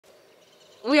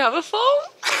we have a foal.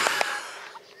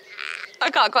 I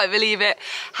can't quite believe it.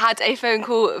 Had a phone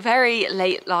call very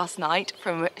late last night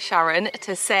from Sharon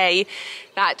to say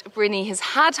that Bryni has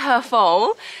had her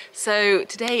foal. So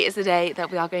today is the day that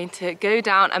we are going to go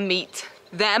down and meet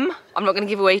them. I'm not going to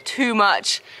give away too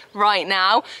much right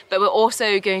now, but we're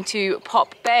also going to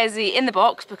pop Bearsy in the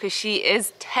box because she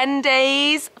is 10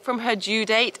 days from her due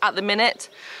date at the minute.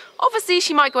 Obviously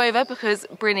she might go over because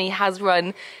Bryni has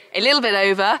run a little bit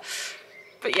over.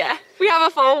 But yeah, we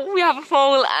have a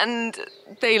foal and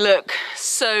they look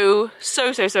so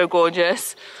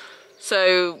gorgeous.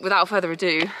 So without further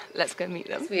ado, let's go meet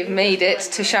them. So we've made it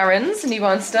to Sharon's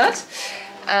newborn stud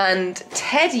and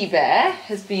Teddy Bear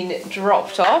has been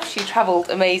dropped off. She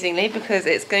travelled amazingly because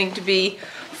it's going to be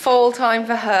foal time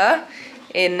for her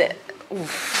in,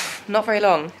 not very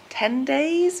long, 10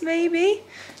 days maybe?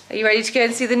 Are you ready to go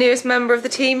and see the newest member of the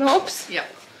team, Hobbs? Yep,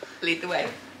 lead the way.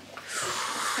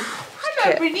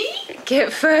 Hello, Bryni.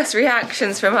 Get first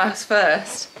reactions from us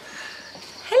first.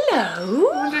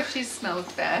 Hello. I wonder if she smells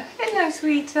there. Hello,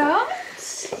 sweetheart.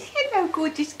 Hello,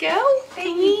 gorgeous girl.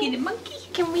 Baby, being a monkey.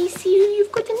 Can we see who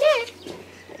you've got in there?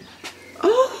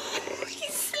 Oh,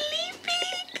 he's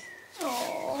sleeping.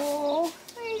 Oh,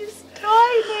 he's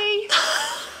tiny.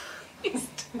 He's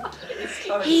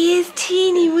tiny. He is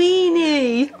teeny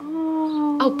weeny.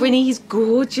 Oh, Bryni, he's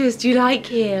gorgeous. Do you like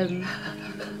him?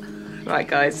 Right,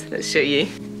 guys, let's show you.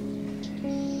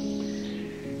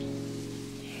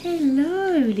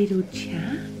 Hello, little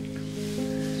chap.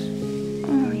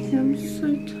 Oh, I'm so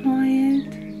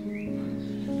tired.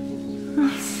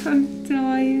 I'm so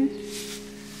tired.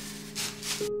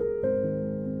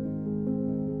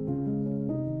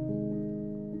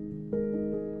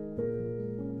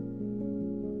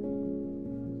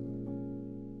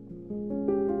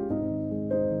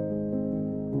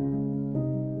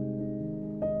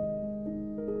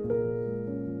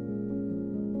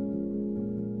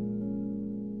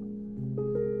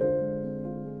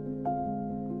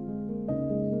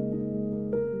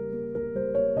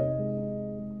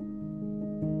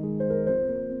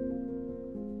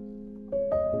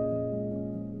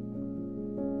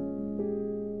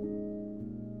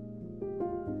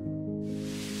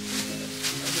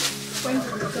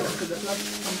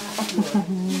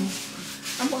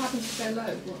 And what happens if they're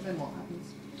low? Then what happens?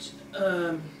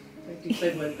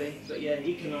 They won't be, but yeah,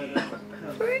 he can either have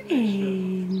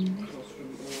Bryni. colostrum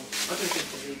or I don't think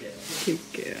he'll need it. Good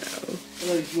girl.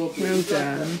 Although he's wobbly, Well he's like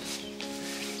done. that.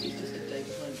 He's just a day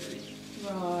behind really.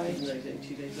 Right. Even though he's only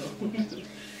 2 days old.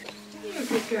 You're a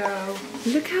good girl.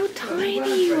 Look how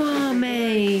tiny you are,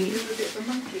 mate. You're a bit of a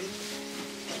monkey.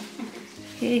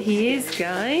 Here he is,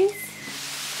 guys.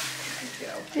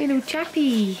 Little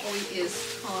chappy. Oh, he is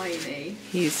tiny.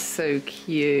 He's so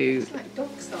cute. It's like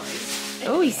dog size.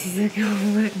 Oh, he's going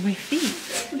to work my feet.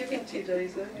 Give him 2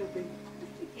 days though, he'll be...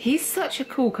 He's such a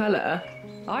cool colour.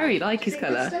 I really like his Do you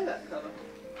think he'll colour. stay that colour?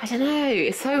 I don't know.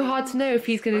 It's so hard to know if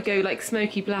he's going to go like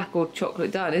smoky black or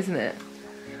chocolate dun, isn't it?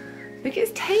 Look at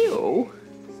his tail.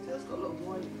 Still got a lot of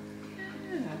white.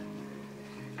 Yeah.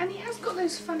 And he has got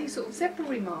those funny sort of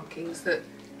zebra markings that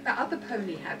other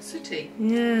pony had, Sooty.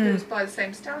 It Yeah. was by the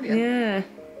same stallion. Yeah.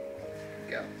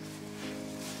 Go.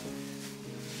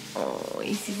 Oh,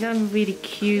 he's done really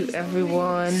cute,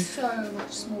 everyone. He's so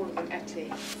much smaller than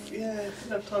Etty. Yeah,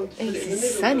 didn't have time to put it in the He's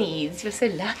middle. sunnies. You're so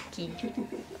lucky.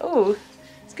 Oh,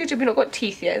 it's good job you've not got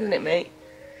teeth yet, isn't it, mate?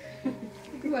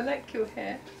 Ooh, I like your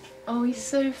hair. Oh, he's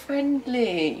so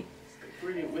friendly.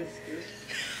 Brilliant whiskers.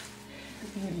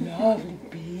 Lovely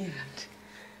beard.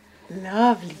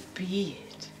 Lovely beard.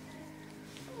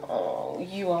 Oh,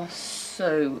 you are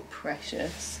so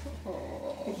precious.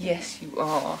 Oh. Yes, you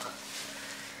are.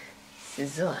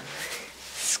 This is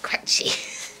scratchy.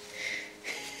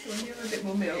 When you have a bit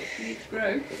more milk, you need to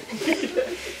grow.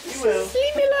 You will.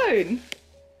 Leave me alone.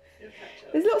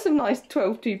 There's lots of nice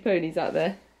 12-tooth ponies out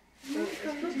there. Yeah,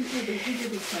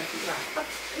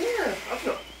 I've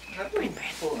not had one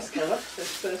before this colour.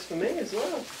 That's first for me as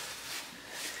well.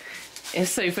 It's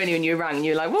so funny when you rang and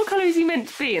you were like, what colour is he meant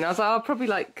to be? And I was like, oh, probably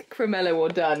like cremello or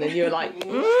dun. And you were like,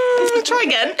 try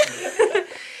again.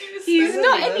 He's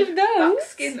not any of those.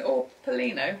 Buckskin or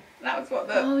Polino. That was what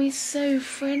the... Oh, he's so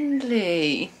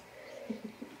friendly.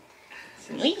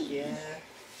 Yeah.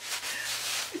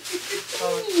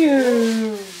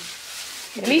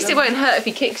 At least it won't hurt if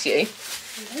he kicks you.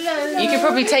 Hello. You could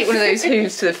probably take one of those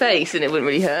hooves to the face and it wouldn't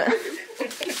really hurt.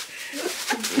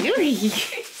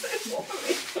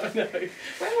 I know.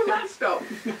 When will that stop?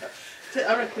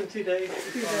 I reckon 2 days.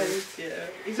 2 days. Yeah.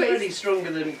 He's But already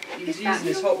stronger than... He's using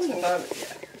his hops for balance.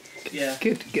 Yeah. Yeah.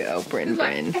 Good girl, Bryn.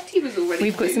 Etty was already.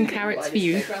 We've got some carrots for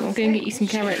you. I'll go and get you some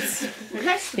carrots.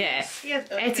 Yeah.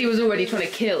 Etty was already trying to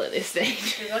kill at this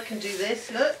stage. I can do this,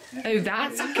 look. Oh,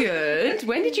 that's good.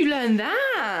 When did you learn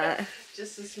that?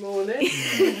 Just this morning.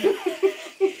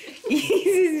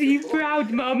 He's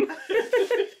proud, Mum.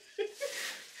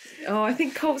 Oh, I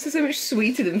think colts are so much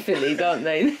sweeter than fillies, aren't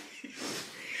they?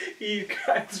 You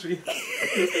cracked me up.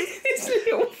 His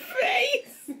little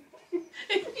face.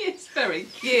 It's very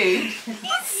cute.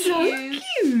 He's so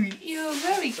cute. You're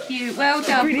very cute. Well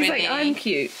done, Bryni's Bryni. like, I'm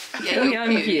cute. Yeah, Tell me you're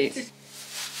I'm cute. cute.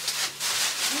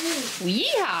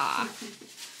 Yeehaw!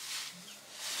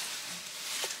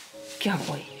 Go on,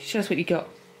 boy. Show us what you got.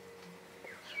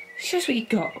 Show us what you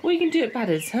got. What are you going to do at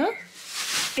Badders, huh?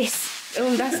 This.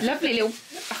 Oh, that's lovely little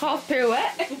half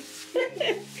pirouette.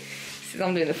 Says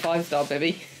I'm doing the 5-star,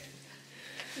 baby.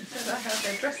 So I have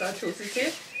their dressage horses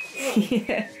here.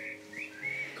 Yeah.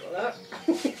 Got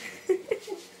that.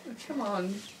 Come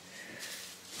on.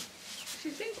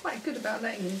 She's been quite good about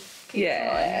letting kids Yeah.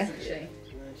 fly, hasn't she?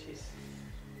 No, she's...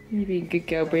 You're being a good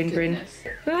girl, Bryn. Goodness.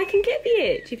 Well, I can get the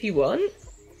itch if you want.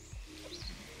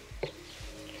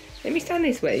 Let me stand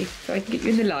this way so I can get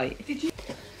you in the light. Did you?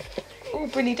 Oh,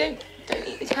 Bryni, don't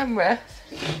eat the camera.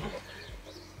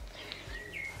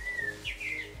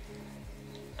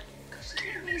 Gosh, it's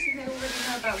amazing they already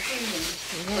know about grooming.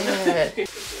 Yeah.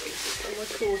 Oh, my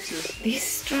quarters. These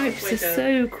stripes are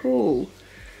so cool.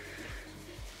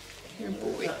 You're a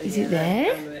boy. Is it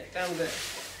there? Down there. Down there.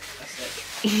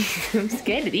 That's it. I'm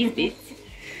scared of these bits.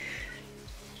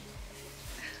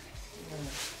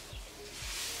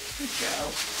 Good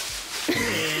girl.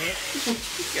 Good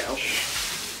girl.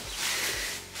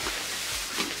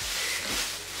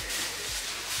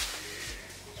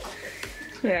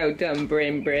 Well done,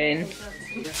 Bryn.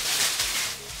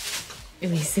 Oh,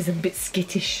 he says I'm a bit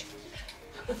skittish.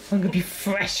 I'm gonna be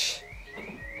fresh.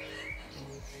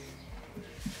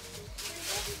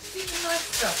 Even nice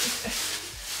stuff.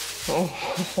 Oh.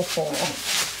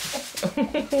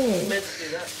 Meant to do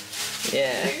that.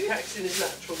 Yeah. Practicing his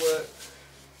natural work.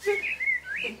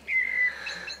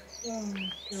 Oh,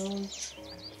 God.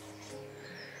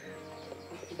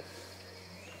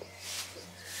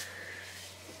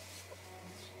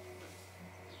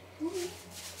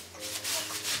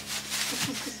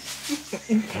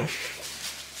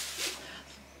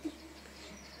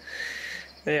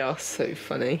 They are so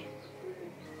funny.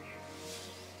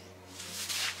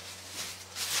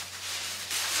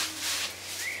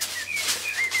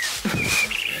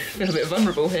 Feel a bit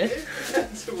vulnerable here.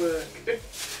 To work.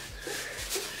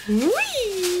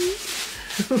 Whee!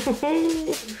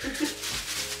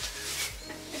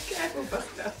 Careful,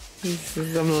 Buster.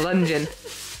 I'm lunging.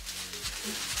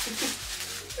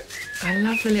 I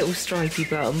love the little stripy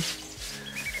bum.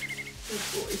 Good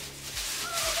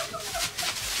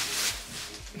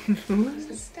boy.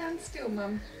 Stand still,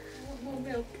 Mum. I want more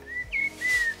milk.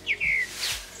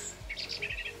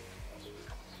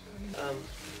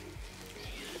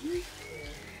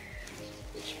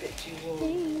 Which bit do you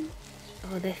want?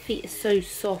 Oh, their feet are so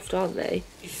soft, aren't they?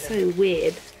 So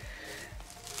weird.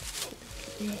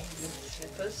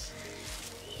 Slippers.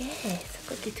 Yes, I've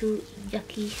got little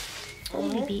yucky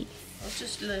folly beats. I'll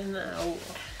just learn that out.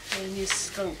 Learn your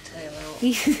skunk tail out.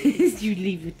 You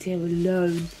leave your tail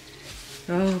alone.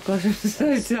 Oh gosh, I'm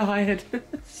so tired.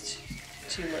 It's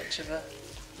too much of a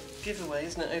giveaway,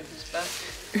 isn't it, over his back?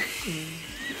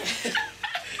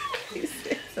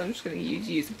 So I'm just going to use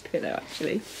you as a pillow,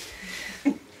 actually.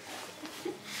 Look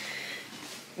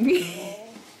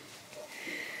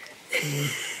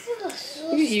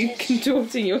at you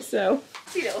contorting yourself.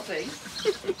 See, little thing.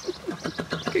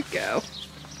 Good girl.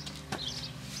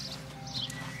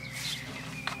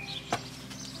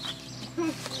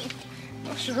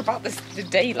 Not sure about this, the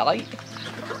daylight.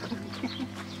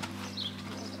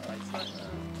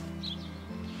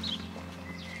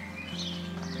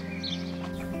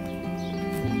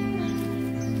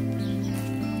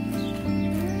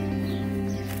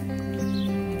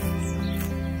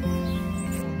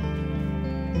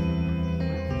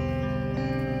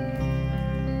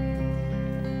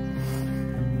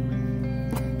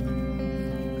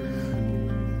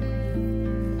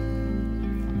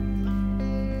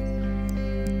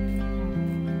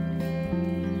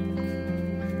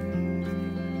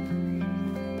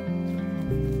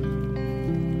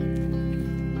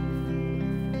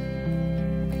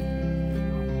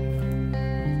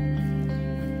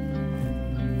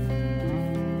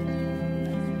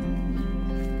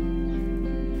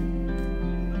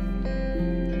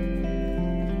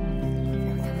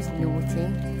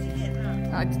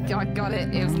 I got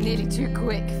it. It was nearly too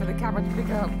quick for the camera to pick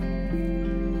up.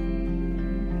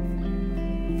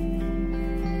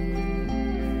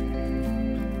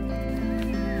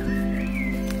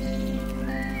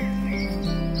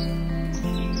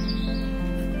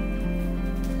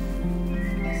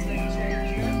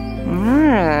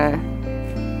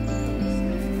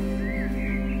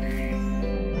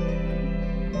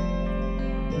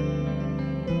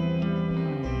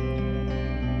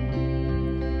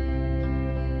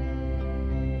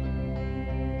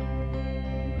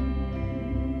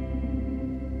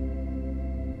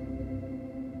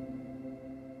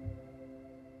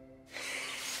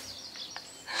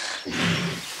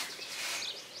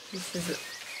 This is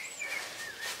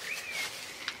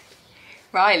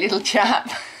right, little chap.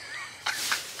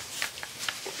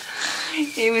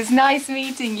 It was nice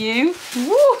meeting you.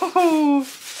 Woo!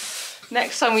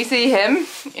 Next time we see him,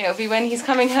 it'll be when he's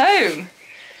coming home.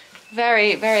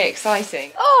 Very, very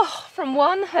exciting. Oh, from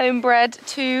one homebred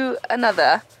to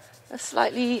another. A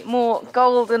slightly more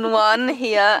golden one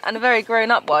here and a very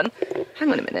grown-up one.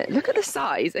 Hang on a minute, look at the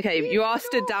size. Okay, you are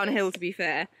stood downhill to be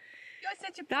fair. You're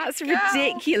such a That's big girl.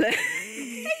 ridiculous.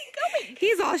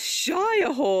 He's our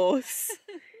Shire horse.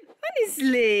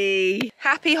 Honestly.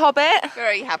 Happy Hobbit?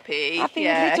 Very happy. Happy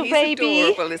yeah, little he's baby.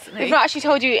 adorable, isn't he? We've not actually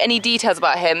told you any details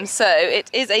about him. So it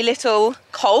is a little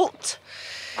colt.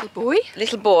 Little boy.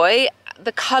 Little boy.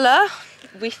 The colour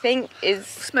we think is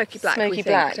Smoky black, smoky we think,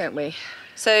 black, don't we?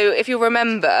 So if you'll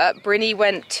remember, Bryni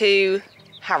went to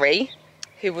Harry,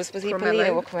 who was he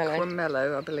Polino or Cremello?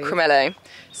 Cremello, I believe. Cremello.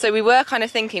 So we were kind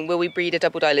of thinking, will we breed a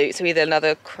double dilute? So either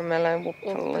another Cremello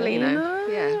or Polino.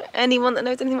 Yeah. Anyone that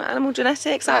knows anything about animal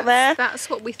genetics out there? That's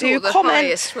what we Do thought the comment.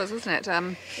 highest was, wasn't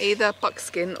it? Either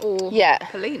buckskin or Yeah.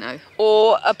 Polino.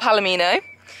 Or a Palomino.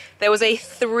 There was a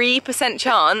 3%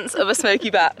 chance of a smoky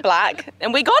black,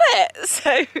 and we got it.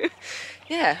 So,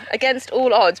 yeah, against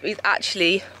all odds, but he's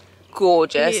actually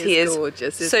gorgeous. He is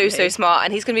gorgeous, so isn't he? smart,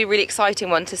 and he's going to be a really exciting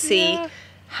one to see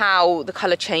how the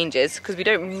colour changes, because we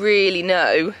don't really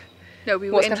know. No, we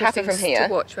were What's gonna happen interesting from here?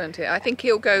 to watch, weren't it? I think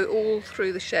he'll go all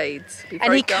through the shades. Be And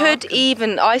very he dark could and-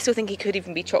 even, I still think he could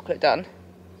even be chocolate done.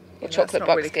 Or that's chocolate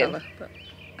not really buckskin. colour, but-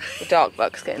 Or dark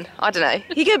buckskin. I don't know.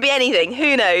 He could be anything,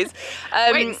 who knows?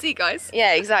 Wait and see, guys.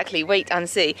 Yeah, exactly. Wait and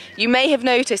see. You may have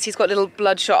noticed he's got little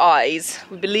bloodshot eyes.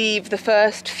 We believe the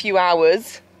first few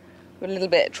hours were a little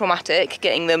bit traumatic,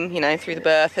 getting them, you know, through the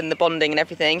birth and the bonding and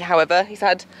everything. However, he's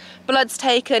had bloods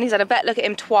taken. He's had a vet look at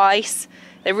him twice.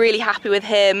 They're really happy with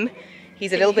him.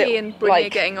 He's a little bit He and Bryni like are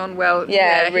getting on well.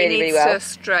 Yeah, he really, needs really well. To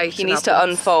straighten he needs up to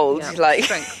and- unfold. yeah, He's like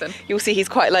strengthen. you'll see he's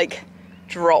quite like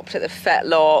dropped at the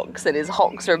fetlocks and his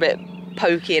hocks are a bit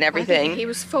pokey and I everything. think he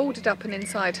was folded up and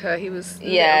inside her. He was a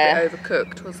Yeah. little bit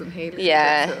overcooked, wasn't he? A little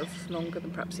Yeah. bit sort of longer than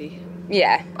perhaps he.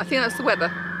 Yeah. I think that's the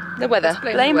weather. The weather.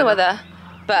 Let's Blame the weather.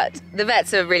 But the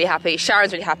vets are really happy.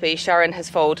 Sharon's really happy. Sharon has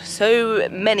foaled so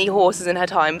many horses in her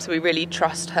time, so we really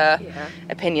trust her Yeah.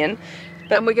 opinion.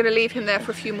 And we're going to leave him there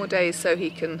for a few more days so he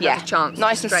can Yeah, have a chance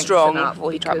nice to and strengthen strong up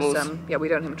before he because, travels. yeah, we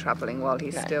don't want him travelling while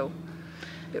he's still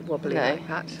a bit wobbly No, like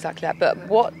that. exactly that. But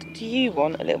what do you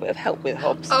want a little bit of help with,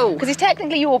 Hobbs? Oh. Because he's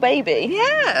technically your baby.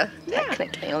 Yeah.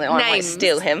 Technically, although I might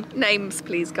steal him. Names,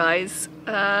 please, guys.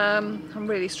 I'm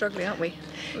really struggling, aren't we?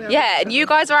 We are Yeah, and really you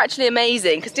guys are actually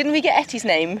amazing. Because didn't we get Etty's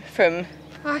name from struggling.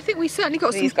 I think we certainly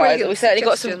got these some guys? brilliant We certainly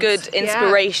got some good suggestions. Yeah.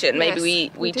 inspiration. Maybe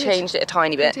Yes, we did. changed it a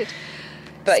tiny bit. We did.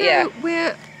 But so yeah.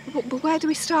 where do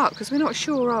we start? Because we're not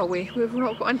sure, are we? We've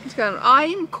not got anything to go on.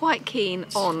 I'm quite keen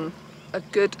on a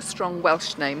good, strong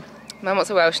Welsh name. Mum wants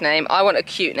a Welsh name. I want a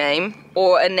cute name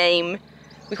or a name.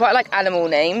 We quite like animal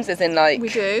names, as in like We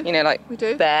do. You know, like We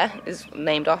do. Bear is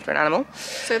named after an animal.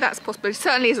 So that's possible. It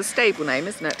certainly is a stable name,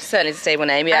 isn't it? Certainly, it's a stable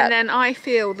name. Yeah. And then I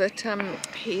feel that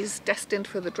he's destined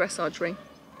for the dressage ring.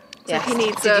 So Yes. he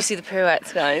needs Did you see the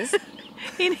pirouettes, guys?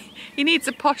 he needs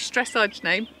a posh dressage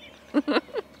name.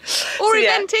 Or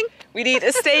yeah. eventing. We need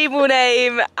a stable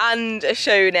name and a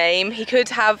show name. He could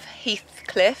have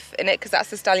Heathcliff in it because that's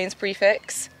the stallion's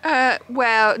prefix.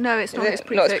 Well, no, it's not Is his it?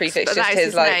 prefix. Not his prefix, but just that is his,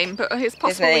 his like, name. But it's His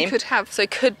possible we name. could have. So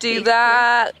could do Heathcliff.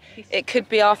 that. It could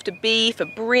be after B for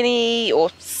Bryni or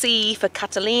C for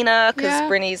Catalina because Yeah.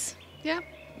 Bryni's Yeah.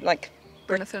 like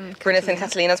Bryneth and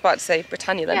Catalina. I was about to say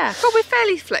Britannia then. Yeah, but we're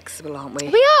fairly flexible, aren't we?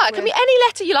 We are. It can be any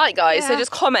letter you like, guys. So Yeah.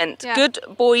 just comment Yeah. good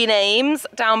boy names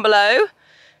down below.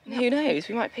 And who knows?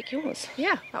 We might pick yours.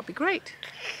 Yeah, that'd be great.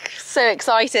 So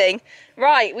exciting.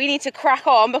 Right, we need to crack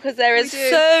on because there is We do.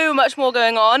 so much more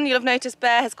going on. You'll have noticed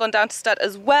Bear has gone down to stud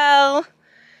as well.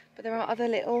 But there are other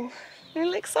little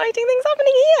exciting things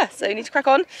happening here. So we need to crack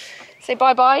on. Say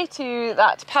bye-bye to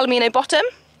that Palomino bottom.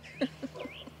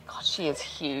 God, she is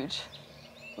huge.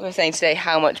 We were saying today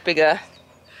how much bigger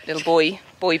little boy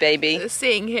baby.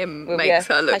 Seeing him Well, makes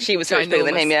her look. She was so much bigger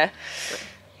than him, ginormous. yeah.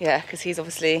 Yeah, because he's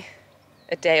obviously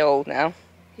a day old now.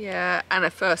 Yeah, and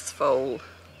a first foal.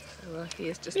 So he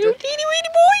is just Little a teeny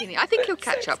weeny boy. I think he'll So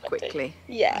catch up exciting. quickly.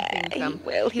 Yeah, I think, he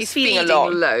will. He's feeding a feeding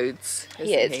lot. loads.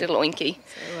 He isn't is, little oinky.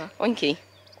 So, Oinky.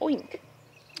 Oink.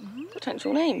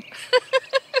 Potential name.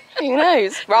 Who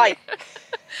knows? Right.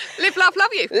 live, love, love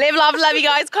you. Live, love you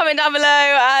guys. Comment down below.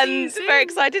 And See you soon. very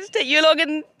excited to take you along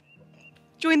and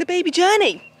join the baby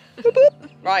journey. Boop, boop.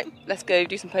 Right, let's go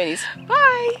do some ponies.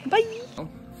 Bye. Bye.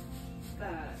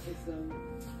 That is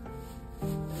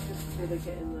before they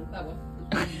get in there. That one.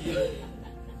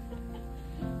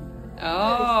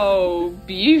 Oh,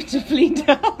 beautifully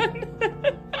done.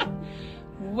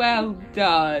 Well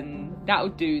done. That'll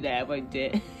do there, won't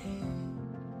it?